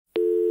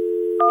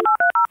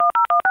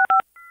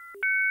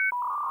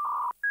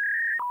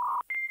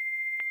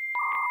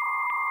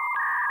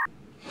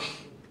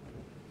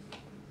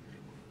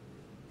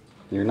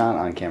You're not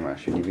on camera.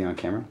 Should you be on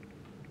camera?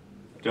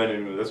 Do I need to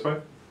move this way?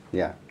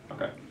 Yeah.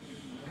 Okay.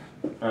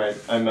 All right.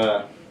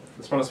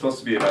 This one is supposed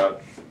to be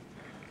about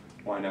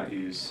why not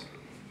use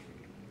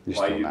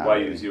why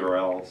use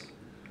URLs.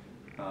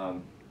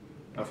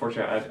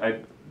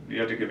 Unfortunately, you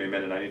have to give me a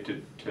minute. I need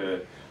to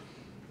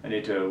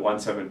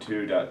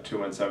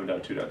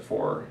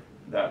 172.217.2.4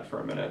 that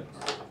for a minute,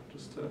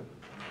 just to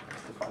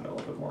find out a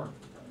little bit more.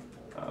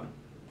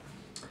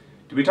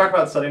 Did we talk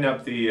about setting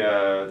up the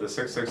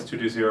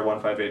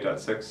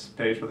 66.220.158.6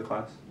 page for the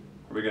class?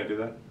 Are we going to do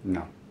that?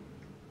 No.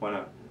 Why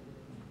not?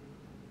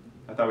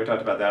 I thought we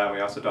talked about that, and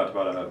we also talked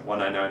about a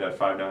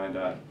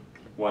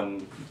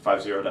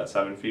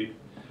 199.59.150.7 feed.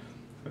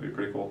 That'd be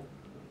pretty cool.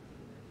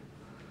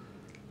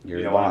 You're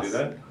you the don't boss. Want to do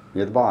that?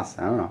 You're the boss.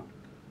 I don't know.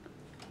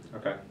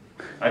 Okay.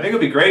 I think it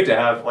would be great to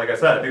have, like I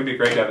said, I think it would be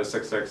great to have a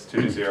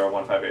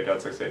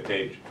 66.220.158.68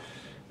 page.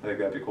 I think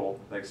that'd be cool.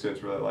 I think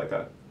students really like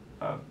that.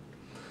 All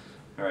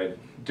right.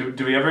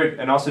 Do we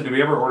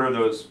ever order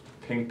those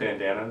pink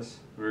bandanas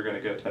we were going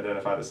to get to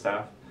identify the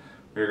staff?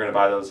 We were going to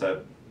buy those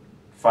at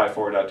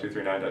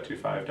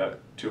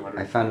 54.239.25.200.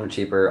 I found them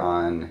cheaper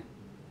on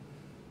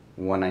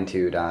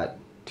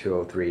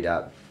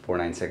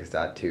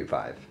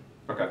 192.203.496.25.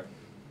 Okay.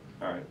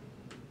 All right.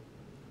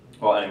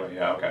 Well, anyway,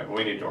 yeah, okay. Well,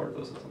 we need to order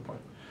those at some point.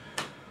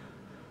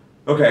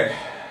 Okay.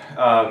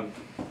 I'm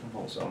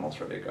almost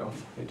ready to go.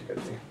 Need to get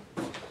the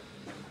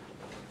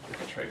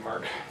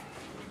trademark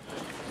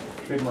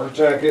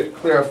jacket,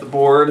 clear off the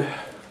board.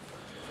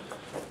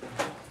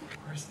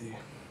 Where's the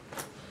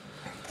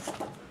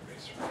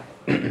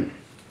eraser?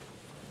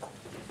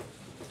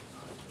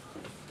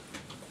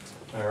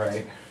 All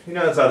right. You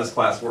know that's how this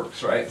class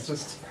works, right? It's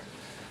just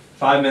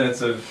 5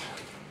 minutes of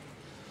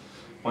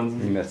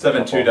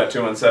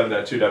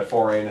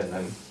 172.217.2.4 and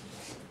then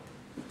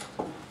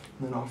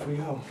off we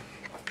go.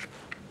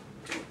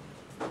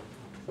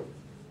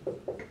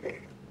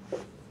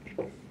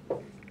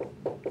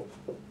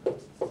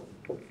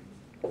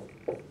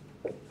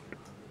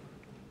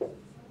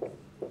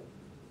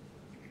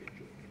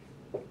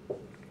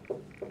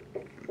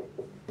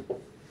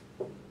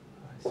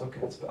 I still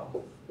can't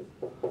spell.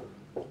 There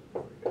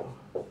we go.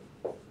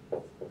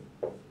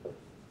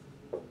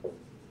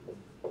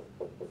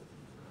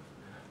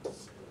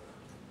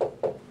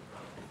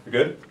 You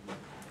good?